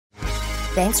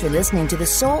Thanks for listening to the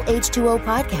Soul H2O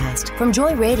podcast from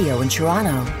Joy Radio in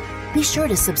Toronto. Be sure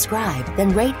to subscribe, then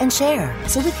rate and share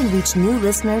so we can reach new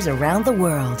listeners around the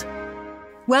world.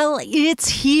 Well, it's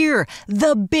here,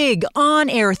 the big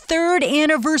on-air 3rd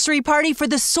anniversary party for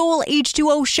the Soul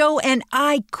H2O show, and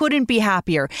I couldn't be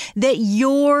happier that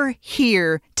you're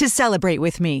here to celebrate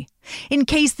with me. In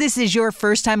case this is your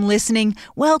first time listening,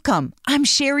 welcome. I'm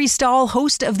Sherry Stahl,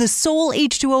 host of the Soul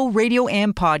H2O radio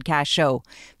and podcast show,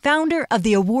 founder of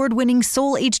the award-winning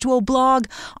Soul H2O blog,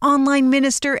 online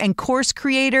minister and course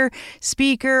creator,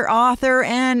 speaker, author,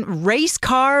 and race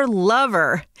car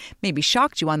lover. Maybe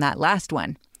shocked you on that last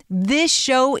one. This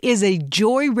show is a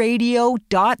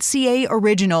joyradio.ca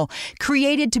original,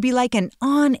 created to be like an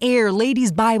on-air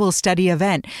ladies' Bible study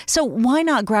event. So why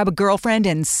not grab a girlfriend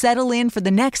and settle in for the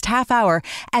next half hour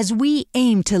as we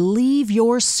aim to leave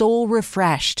your soul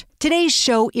refreshed. Today's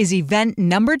show is event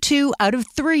number 2 out of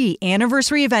 3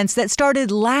 anniversary events that started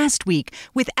last week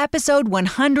with episode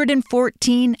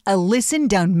 114, A Listen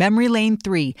Down Memory Lane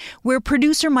 3, where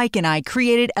producer Mike and I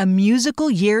created a musical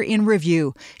year in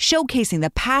review, showcasing the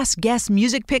past guest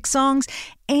music pick songs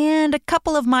and a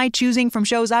couple of my choosing from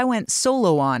shows I went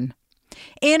solo on.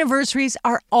 Anniversaries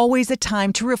are always a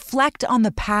time to reflect on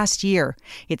the past year,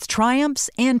 its triumphs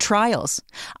and trials.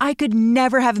 I could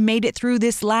never have made it through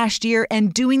this last year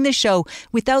and doing the show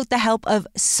without the help of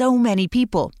so many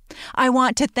people. I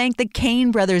want to thank the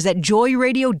Kane brothers at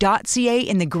joyradio.ca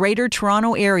in the Greater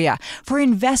Toronto area for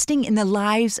investing in the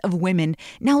lives of women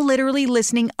now literally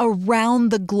listening around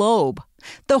the globe.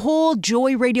 The whole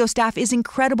Joy Radio staff is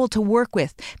incredible to work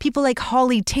with. People like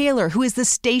Holly Taylor, who is the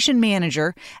station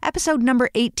manager, episode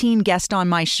number 18 guest on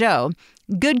my show,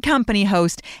 Good Company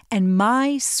host, and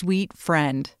my sweet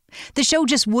friend. The show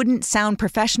just wouldn't sound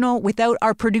professional without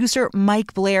our producer,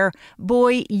 Mike Blair.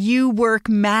 Boy, you work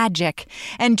magic.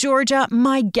 And Georgia,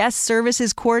 my guest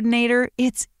services coordinator,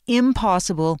 it's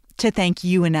impossible to thank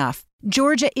you enough.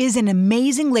 Georgia is an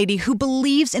amazing lady who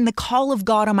believes in the call of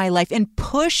God on my life and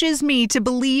pushes me to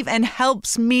believe and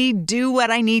helps me do what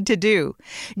I need to do.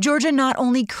 Georgia not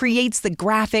only creates the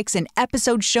graphics and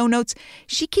episode show notes,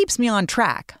 she keeps me on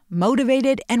track,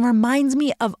 motivated, and reminds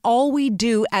me of all we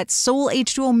do at Soul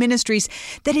H2O Ministries,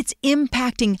 that it's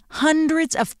impacting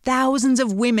hundreds of thousands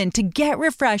of women to get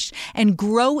refreshed and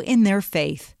grow in their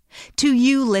faith. To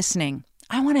you listening,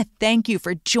 I want to thank you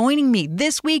for joining me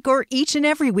this week or each and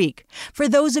every week. For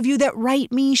those of you that write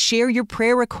me, share your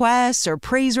prayer requests or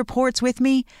praise reports with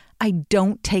me, I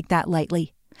don't take that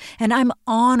lightly. And I'm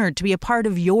honored to be a part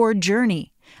of your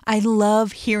journey. I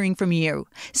love hearing from you.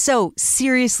 So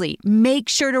seriously, make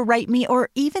sure to write me or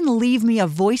even leave me a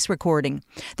voice recording.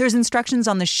 There's instructions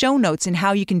on the show notes in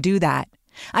how you can do that.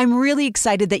 I'm really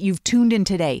excited that you've tuned in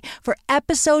today for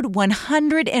episode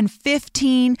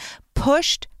 115,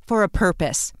 Pushed for a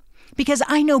Purpose. Because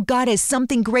I know God has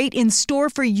something great in store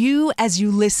for you as you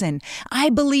listen. I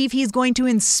believe He's going to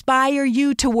inspire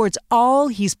you towards all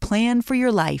He's planned for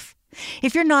your life.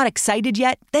 If you're not excited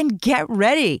yet, then get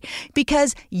ready,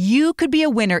 because you could be a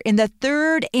winner in the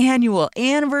 3rd annual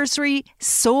anniversary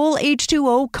Soul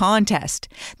H2O contest.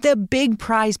 The big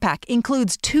prize pack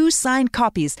includes 2 signed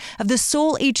copies of the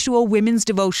Soul H2O Women's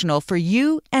Devotional for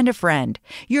you and a friend,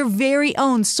 your very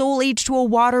own Soul H2O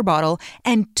water bottle,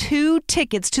 and 2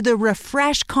 tickets to the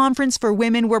Refresh Conference for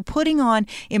Women we're putting on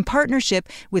in partnership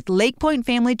with Lake Point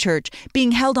Family Church,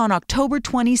 being held on October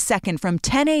 22nd from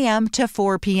 10 a.m. to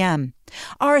 4 p.m.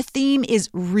 Our theme is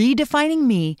redefining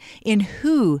me in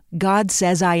who God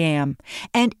says I am,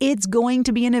 and it's going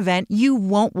to be an event you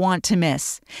won't want to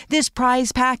miss. This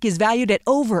prize pack is valued at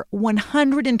over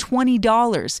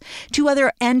 $120. 2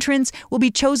 other entrants will be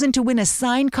chosen to win a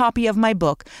signed copy of my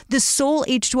book, The Soul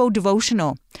H2O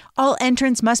Devotional. All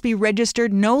entrants must be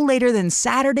registered no later than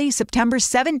Saturday, September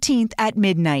 17th at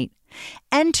midnight.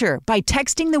 Enter by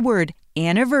texting the word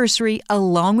anniversary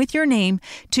along with your name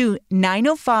to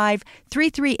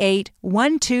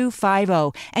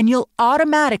 905-338-1250, and you'll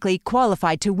automatically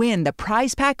qualify to win the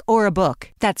prize pack or a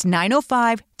book. That's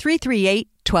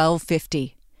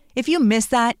 905-338-1250. If you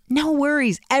missed that, no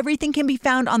worries. Everything can be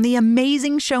found on the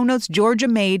amazing show notes Georgia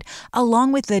made,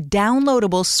 along with the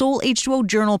downloadable Soul H2O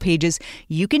journal pages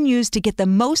you can use to get the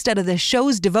most out of the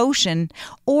show's devotion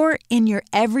or in your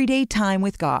everyday time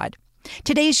with God.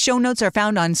 Today's show notes are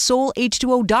found on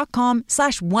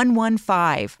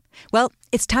soulh2o.com/115. Well,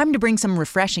 it's time to bring some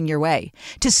refreshing your way.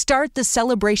 To start the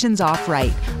celebrations off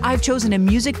right, I've chosen a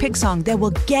music pick song that will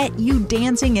get you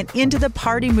dancing and into the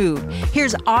party mood.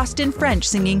 Here's Austin French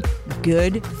singing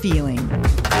Good Feeling.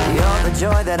 You're the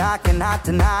joy that I cannot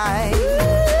deny.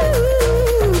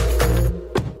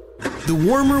 The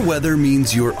warmer weather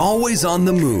means you're always on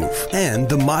the move, and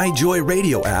the My Joy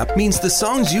Radio app means the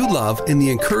songs you love and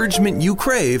the encouragement you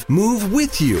crave move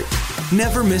with you.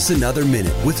 Never miss another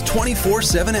minute with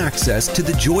 24/7 access to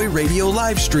the Joy Radio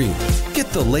live stream. Get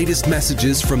the latest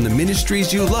messages from the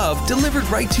ministries you love delivered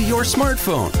right to your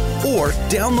smartphone, or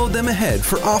download them ahead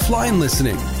for offline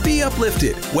listening. Be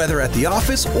uplifted, whether at the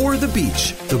office or the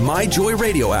beach. The My Joy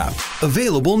Radio app,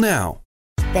 available now.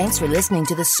 Thanks for listening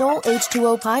to the Soul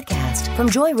H2O podcast from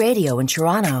Joy Radio in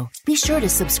Toronto. Be sure to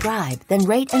subscribe, then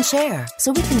rate and share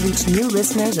so we can reach new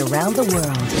listeners around the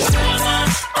world.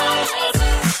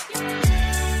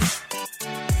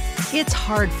 It's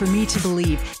hard for me to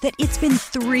believe that it's been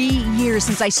 3 years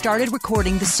since I started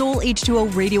recording the Soul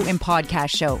H2O radio and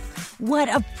podcast show. What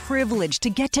a privilege to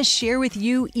get to share with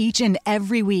you each and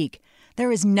every week.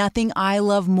 There is nothing I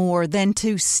love more than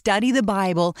to study the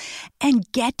Bible and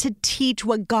get to teach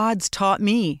what God's taught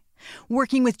me.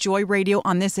 Working with Joy Radio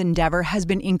on this endeavor has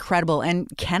been incredible. And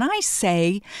can I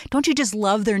say, don't you just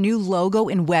love their new logo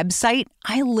and website?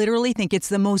 I literally think it's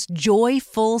the most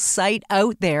joyful site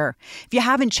out there. If you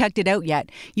haven't checked it out yet,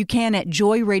 you can at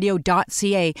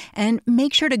joyradio.ca, and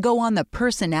make sure to go on the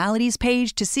personalities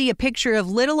page to see a picture of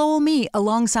little old me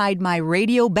alongside my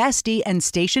radio bestie and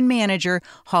station manager,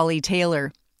 Holly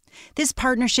Taylor. This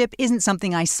partnership isn't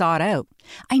something I sought out.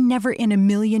 I never in a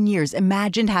million years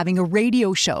imagined having a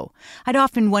radio show. I'd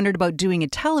often wondered about doing a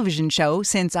television show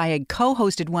since I had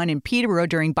co-hosted one in Peterborough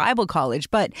during Bible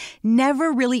college, but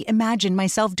never really imagined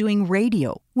myself doing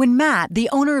radio. When Matt, the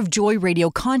owner of Joy Radio,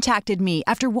 contacted me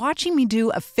after watching me do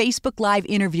a Facebook Live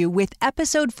interview with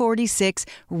episode 46,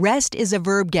 Rest is a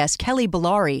Verb guest Kelly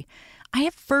Bellari, I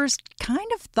at first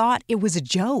kind of thought it was a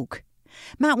joke.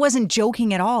 Matt wasn't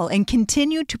joking at all and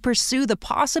continued to pursue the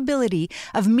possibility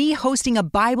of me hosting a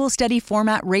Bible study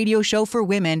format radio show for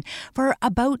women for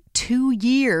about 2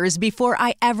 years before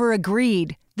I ever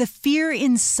agreed. The fear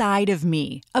inside of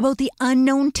me about the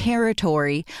unknown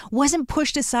territory wasn't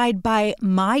pushed aside by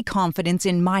my confidence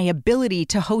in my ability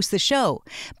to host the show,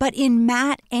 but in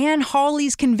Matt and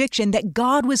Holly's conviction that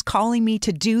God was calling me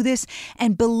to do this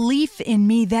and belief in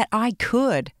me that I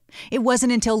could. It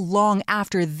wasn't until long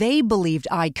after they believed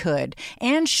I could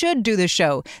and should do the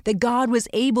show that God was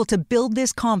able to build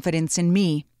this confidence in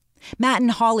me. Matt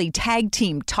and Holly tag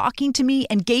teamed talking to me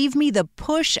and gave me the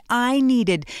push I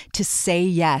needed to say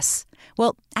yes.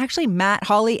 Well, actually, Matt,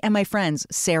 Holly, and my friends,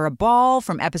 Sarah Ball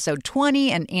from episode 20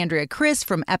 and Andrea Chris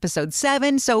from episode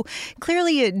 7. So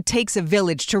clearly it takes a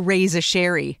village to raise a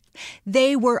Sherry.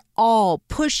 They were all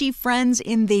pushy friends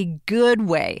in the good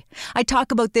way. I talk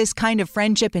about this kind of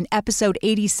friendship in episode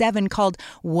 87 called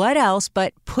What Else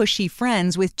But Pushy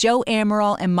Friends with Joe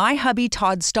Amaral and my hubby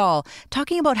Todd Stahl,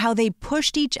 talking about how they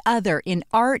pushed each other in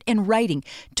art and writing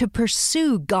to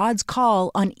pursue God's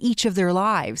call on each of their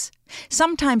lives.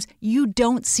 Sometimes you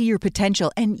don't see your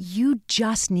potential and you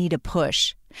just need a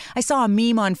push. I saw a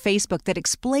meme on Facebook that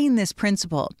explained this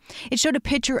principle. It showed a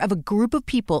picture of a group of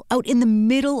people out in the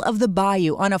middle of the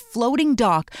bayou on a floating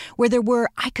dock where there were,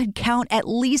 I could count, at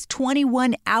least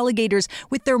 21 alligators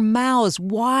with their mouths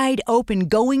wide open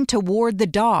going toward the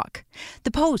dock.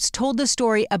 The post told the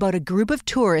story about a group of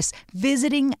tourists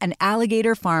visiting an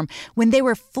alligator farm when they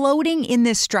were floating in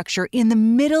this structure in the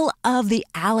middle of the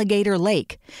alligator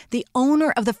lake. The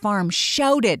owner of the farm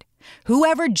shouted,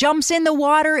 "Whoever jumps in the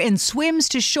water and swims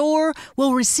to shore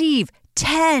will receive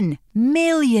 $10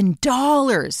 million.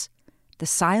 The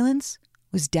silence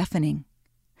was deafening.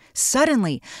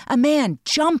 Suddenly, a man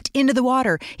jumped into the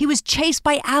water. He was chased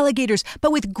by alligators,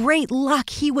 but with great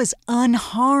luck, he was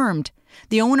unharmed.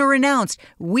 The owner announced,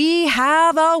 "We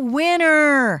have a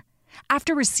winner."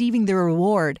 After receiving the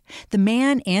reward, the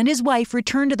man and his wife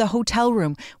returned to the hotel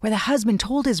room where the husband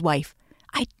told his wife,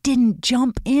 "I didn't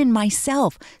jump in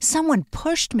myself. Someone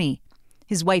pushed me."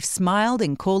 His wife smiled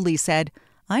and coldly said,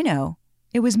 "I know.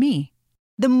 It was me."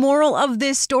 The moral of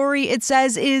this story, it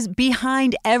says, is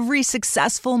behind every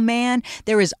successful man,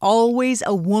 there is always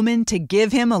a woman to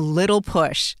give him a little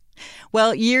push.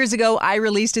 Well, years ago, I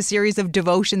released a series of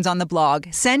devotions on the blog,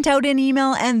 sent out an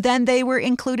email, and then they were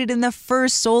included in the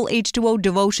first Soul H2O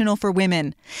devotional for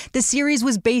women. The series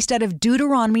was based out of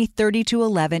Deuteronomy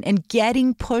 30-11 and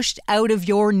getting pushed out of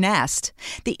your nest.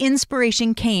 The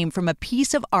inspiration came from a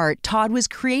piece of art Todd was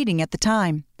creating at the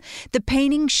time. The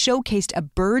painting showcased a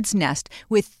bird's nest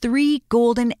with 3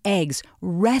 golden eggs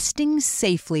resting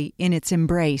safely in its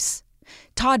embrace.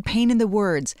 Todd painted the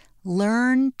words,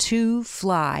 "Learn to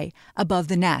fly," above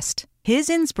the nest.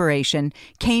 His inspiration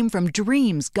came from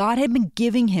dreams God had been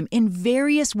giving him in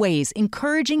various ways,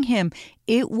 encouraging him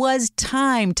it was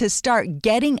time to start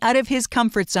getting out of his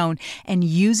comfort zone and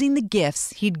using the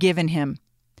gifts he'd given him.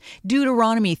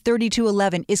 Deuteronomy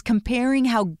 32:11 is comparing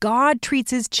how God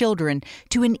treats his children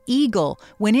to an eagle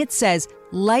when it says,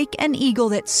 like an eagle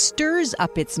that stirs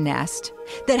up its nest,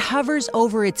 that hovers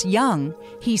over its young,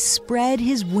 he spread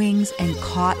his wings and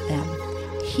caught them.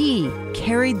 He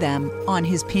carried them on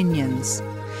his pinions.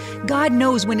 God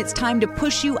knows when it's time to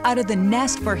push you out of the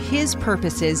nest for his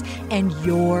purposes and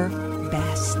your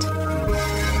best.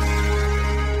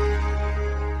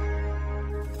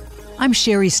 I'm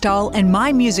Sherry Stahl, and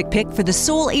my music pick for the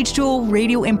Soul H2O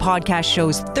Radio and Podcast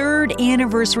Show's 3rd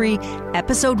anniversary,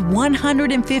 episode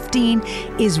 115,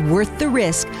 is Worth the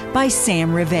Risk by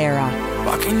Sam Rivera.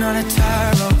 Walking on a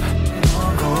tightrope,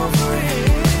 go for it,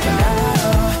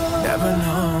 never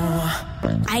know.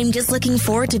 I'm just looking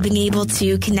forward to being able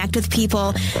to connect with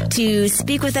people, to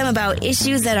speak with them about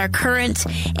issues that are current,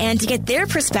 and to get their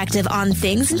perspective on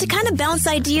things, and to kind of bounce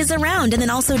ideas around, and then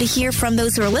also to hear from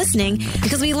those who are listening,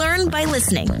 because we learn by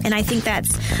listening. And I think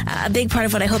that's a big part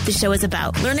of what I hope the show is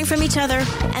about, learning from each other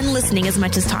and listening as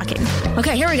much as talking.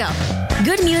 Okay, here we go.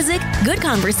 Good music, good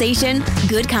conversation,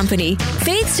 good company.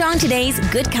 Faith Strong Today's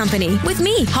Good Company with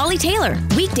me, Holly Taylor,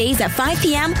 weekdays at 5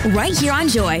 p.m. right here on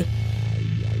Joy.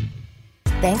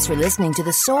 Thanks for listening to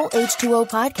the Soul H2O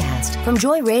podcast from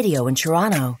Joy Radio in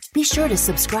Toronto. Be sure to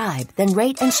subscribe, then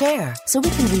rate and share so we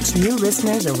can reach new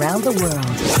listeners around the world.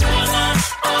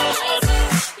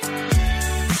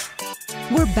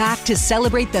 We're back to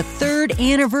celebrate the 3rd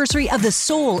anniversary of the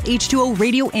Soul H2O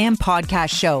Radio and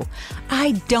Podcast Show.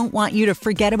 I don't want you to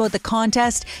forget about the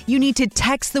contest. You need to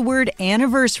text the word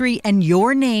anniversary and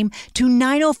your name to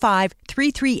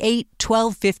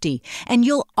 905-338-1250, and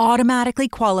you'll automatically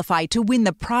qualify to win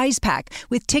the prize pack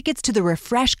with tickets to the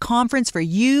Refresh Conference for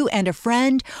you and a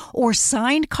friend, or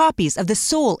signed copies of the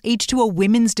Soul H2O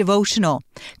Women's Devotional.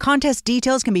 Contest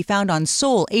details can be found on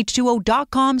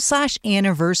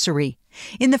soulh2o.com/anniversary.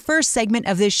 In the first segment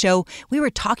of this show, we were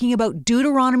talking about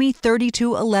Deuteronomy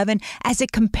 32:11 as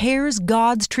it compares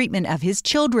God's treatment of his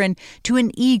children to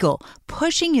an eagle,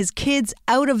 pushing his kids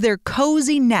out of their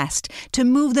cozy nest to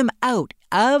move them out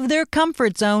of their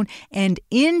comfort zone and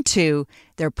into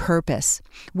their purpose.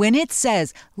 When it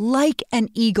says, like an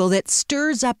eagle that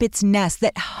stirs up its nest,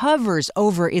 that hovers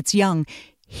over its young,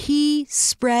 he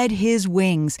spread his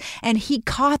wings and he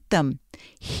caught them.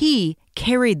 He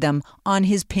carried them on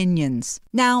his pinions.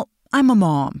 Now, I'm a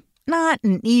mom. Not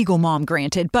an eagle mom,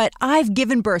 granted, but I've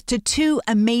given birth to 2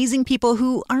 amazing people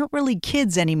who aren't really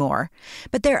kids anymore.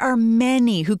 But there are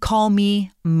many who call me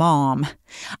mom.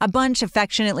 A bunch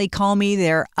affectionately call me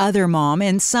their other mom,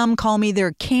 and some call me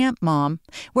their camp mom.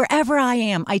 Wherever I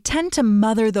am, I tend to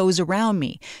mother those around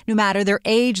me. No matter their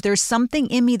age, there's something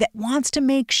in me that wants to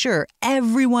make sure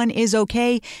everyone is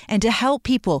okay and to help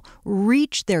people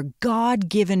reach their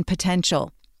God-given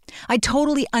potential. I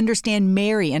totally understand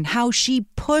Mary and how she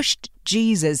pushed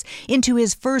Jesus into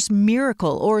his first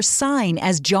miracle, or sign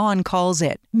as John calls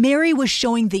it. Mary was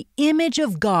showing the image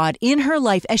of God in her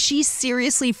life as she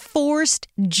seriously forced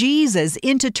Jesus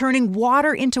into turning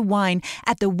water into wine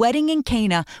at the wedding in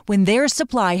Cana when their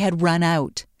supply had run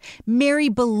out. Mary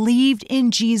believed in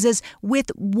Jesus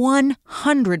with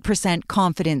 100%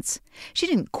 confidence. She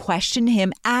didn't question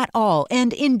him at all,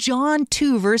 and in John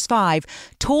 2 verse 5,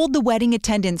 told the wedding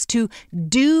attendants to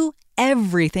do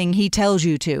everything he tells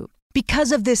you to.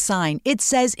 Because of this sign, it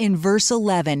says in verse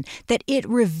 11 that it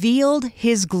revealed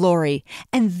his glory,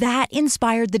 and that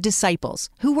inspired the disciples,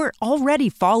 who were already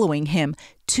following him,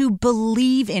 to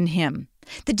believe in him.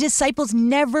 The disciples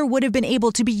never would have been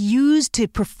able to be used to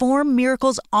perform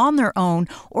miracles on their own,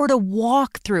 or to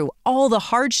walk through all the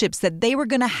hardships that they were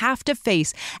going to have to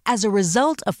face as a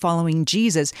result of following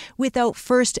Jesus, without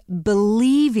first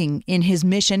believing in his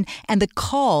mission and the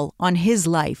call on his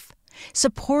life.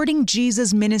 Supporting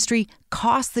Jesus' ministry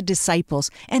cost the disciples,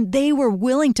 and they were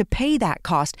willing to pay that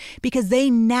cost because they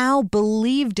now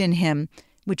believed in him,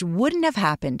 which wouldn't have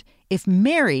happened if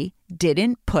Mary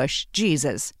didn't push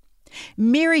Jesus.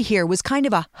 Mary here was kind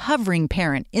of a hovering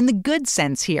parent in the good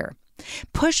sense here,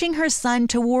 pushing her son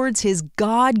towards his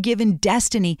God-given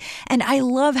destiny. And I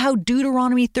love how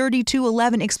Deuteronomy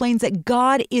 32:11 explains that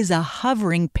God is a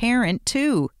hovering parent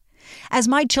too. As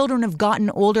my children have gotten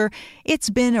older, it's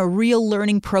been a real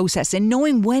learning process in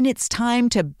knowing when it's time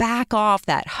to back off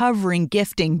that hovering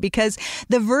gifting, because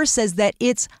the verse says that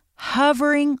it's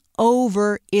hovering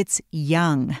over its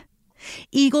young.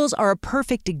 Eagles are a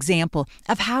perfect example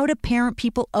of how to parent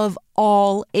people of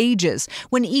all ages.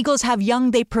 When eagles have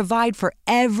young, they provide for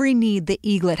every need the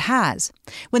eaglet has.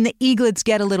 When the eaglets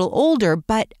get a little older,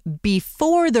 but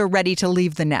before they're ready to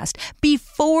leave the nest,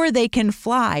 before they can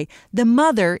fly, the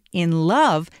mother, in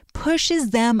love,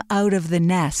 pushes them out of the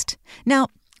nest. Now,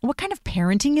 what kind of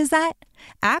parenting is that?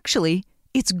 Actually,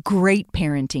 it's great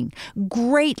parenting,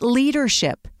 great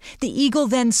leadership. The eagle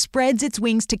then spreads its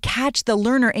wings to catch the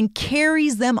learner and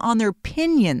carries them on their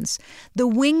pinions, the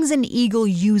wings an eagle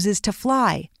uses to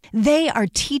fly. They are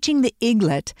teaching the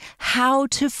eaglet how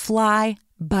to fly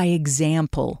by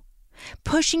example.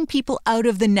 Pushing people out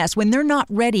of the nest when they're not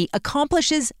ready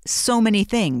accomplishes so many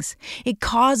things. It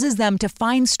causes them to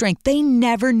find strength they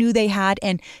never knew they had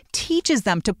and teaches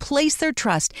them to place their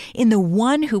trust in the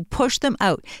one who pushed them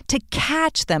out to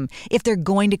catch them if they're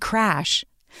going to crash.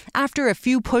 After a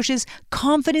few pushes,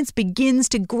 confidence begins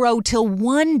to grow till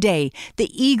one day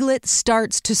the eaglet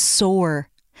starts to soar.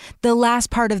 The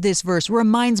last part of this verse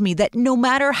reminds me that no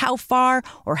matter how far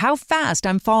or how fast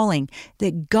I'm falling,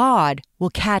 that God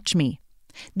will catch me.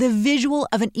 The visual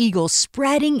of an eagle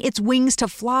spreading its wings to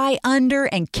fly under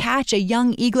and catch a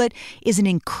young eaglet is an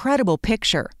incredible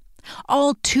picture.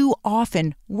 All too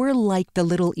often, we're like the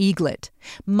little eaglet,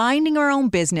 minding our own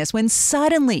business when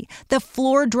suddenly the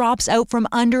floor drops out from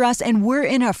under us and we're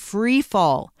in a free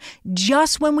fall.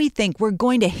 Just when we think we're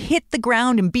going to hit the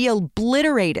ground and be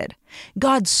obliterated,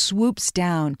 God swoops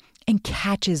down and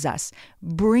catches us,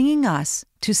 bringing us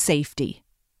to safety.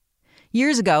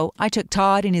 Years ago, I took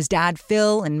Todd and his dad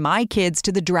Phil and my kids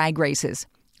to the drag races.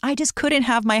 I just couldn't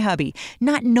have my hubby,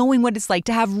 not knowing what it's like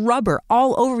to have rubber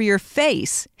all over your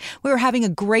face. We were having a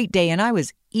great day and I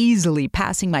was easily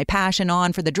passing my passion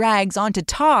on for the drags onto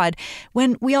Todd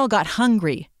when we all got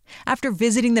hungry. After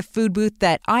visiting the food booth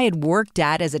that I had worked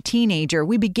at as a teenager,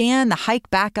 we began the hike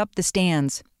back up the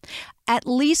stands. At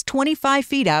least 25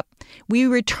 feet up, we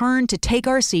returned to take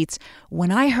our seats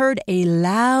when I heard a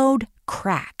loud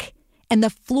crack and the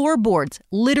floorboards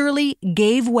literally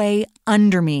gave way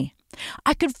under me.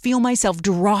 I could feel myself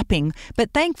dropping,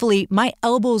 but thankfully my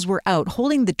elbows were out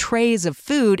holding the trays of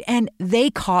food and they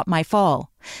caught my fall,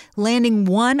 landing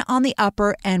one on the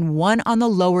upper and one on the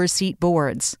lower seat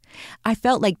boards. I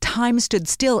felt like time stood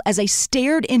still as I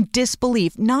stared in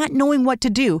disbelief, not knowing what to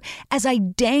do, as I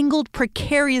dangled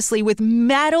precariously with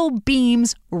metal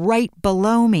beams right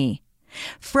below me.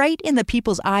 Fright in the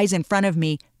people's eyes in front of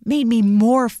me made me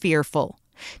more fearful.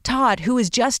 Todd, who was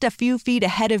just a few feet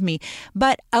ahead of me,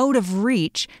 but out of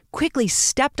reach, quickly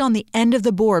stepped on the end of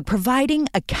the board, providing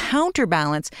a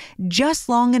counterbalance just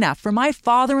long enough for my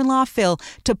father-in-law, Phil,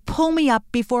 to pull me up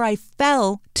before I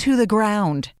fell to the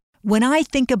ground. When I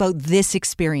think about this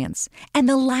experience and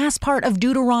the last part of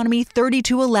Deuteronomy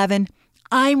 32:11,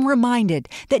 I'm reminded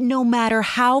that no matter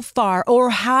how far or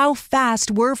how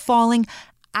fast we're falling,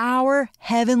 our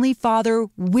Heavenly Father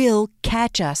will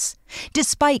catch us.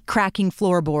 Despite cracking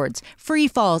floorboards, free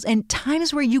falls, and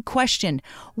times where you question,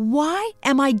 why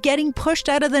am I getting pushed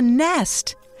out of the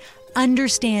nest?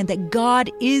 Understand that God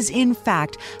is in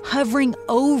fact hovering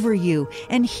over you,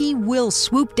 and He will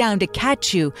swoop down to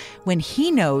catch you when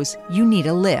He knows you need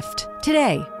a lift.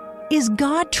 Today, is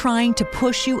God trying to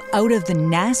push you out of the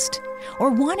nest or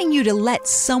wanting you to let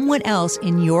someone else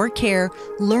in your care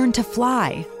learn to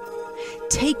fly?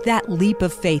 Take that leap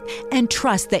of faith and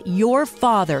trust that your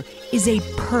Father is a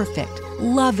perfect,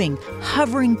 loving,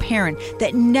 hovering parent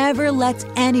that never lets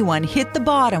anyone hit the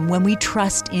bottom when we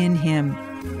trust in Him.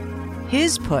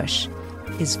 His push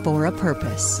is for a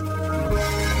purpose.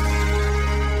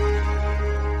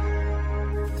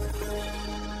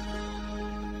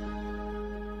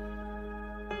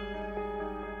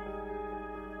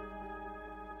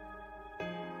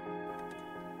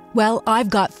 Well, I've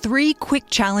got 3 quick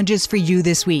challenges for you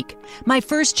this week. My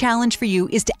first challenge for you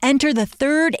is to enter the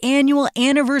 3rd annual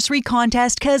anniversary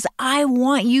contest because I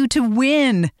want you to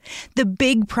win. The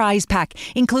big prize pack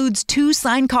includes 2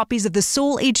 signed copies of the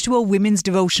Soul H2O Women's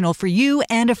Devotional for you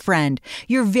and a friend,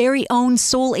 your very own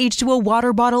Soul H2O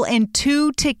water bottle, and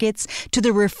 2 tickets to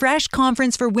the Refresh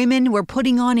Conference for Women we're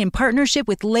putting on in partnership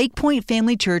with Lake Point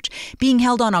Family Church, being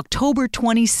held on October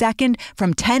 22nd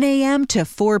from 10 a.m. to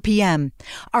 4 p.m.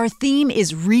 Our theme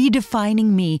is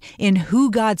redefining me in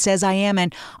who God says I am.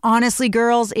 And honestly,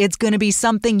 girls, it's going to be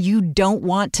something you don't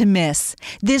want to miss.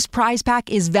 This prize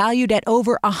pack is valued at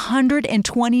over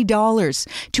 $120.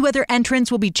 2 other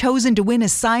entrants will be chosen to win a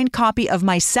signed copy of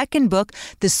my second book,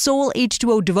 The Soul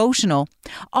H2O Devotional.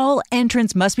 All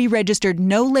entrants must be registered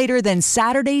no later than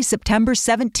Saturday, September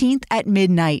 17th at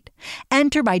midnight.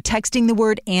 Enter by texting the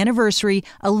word anniversary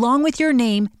along with your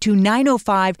name to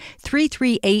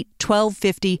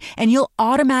 905-338-1250 and you'll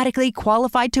automatically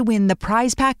qualify to win the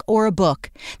prize pack or a book.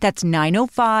 That's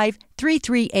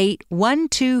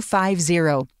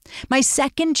 905-338-1250. My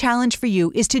second challenge for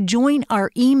you is to join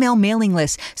our email mailing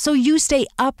list so you stay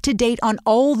up to date on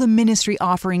all the ministry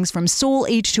offerings from Soul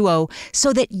H2O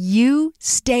so that you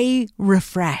stay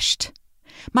refreshed.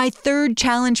 My third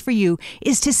challenge for you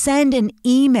is to send an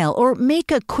email or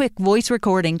make a quick voice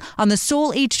recording on the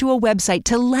Soul H2O website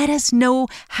to let us know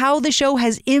how the show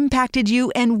has impacted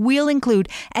you, and we'll include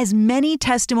as many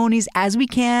testimonies as we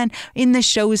can in the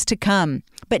shows to come.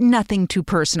 But nothing too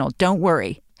personal, don't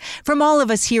worry. From all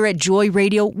of us here at Joy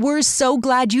Radio, we're so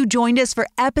glad you joined us for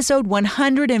episode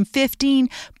 115,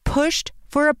 Pushed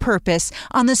for a Purpose,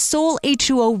 on the Soul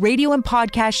H2O radio and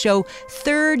podcast show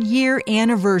 3rd year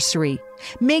anniversary.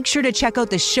 Make sure to check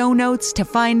out the show notes to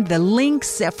find the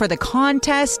links for the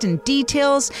contest and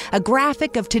details, a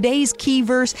graphic of today's key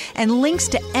verse, and links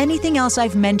to anything else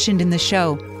I've mentioned in the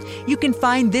show. You can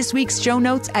find this week's show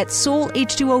notes at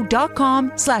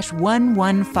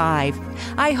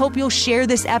soulh2o.com/115. I hope you'll share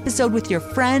this episode with your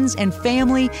friends and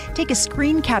family, take a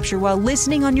screen capture while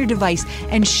listening on your device,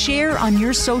 and share on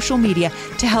your social media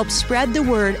to help spread the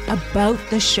word about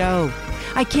the show.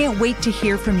 I can't wait to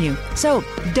hear from you. So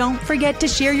don't forget to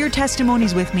share your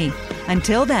testimonies with me.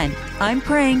 Until then, I'm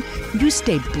praying you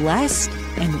stay blessed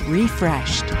and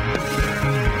refreshed.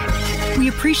 We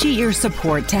appreciate your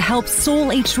support to help Soul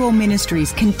H2O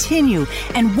Ministries continue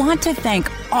and want to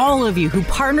thank all of you who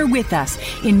partner with us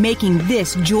in making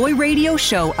this Joy Radio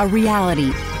show a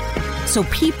reality so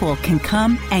people can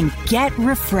come and get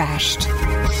refreshed.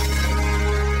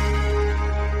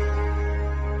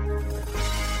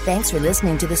 Thanks for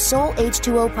listening to the Soul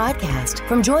H2O podcast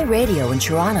from Joy Radio in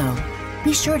Toronto.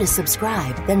 Be sure to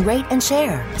subscribe, then rate and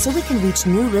share so we can reach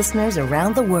new listeners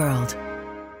around the world.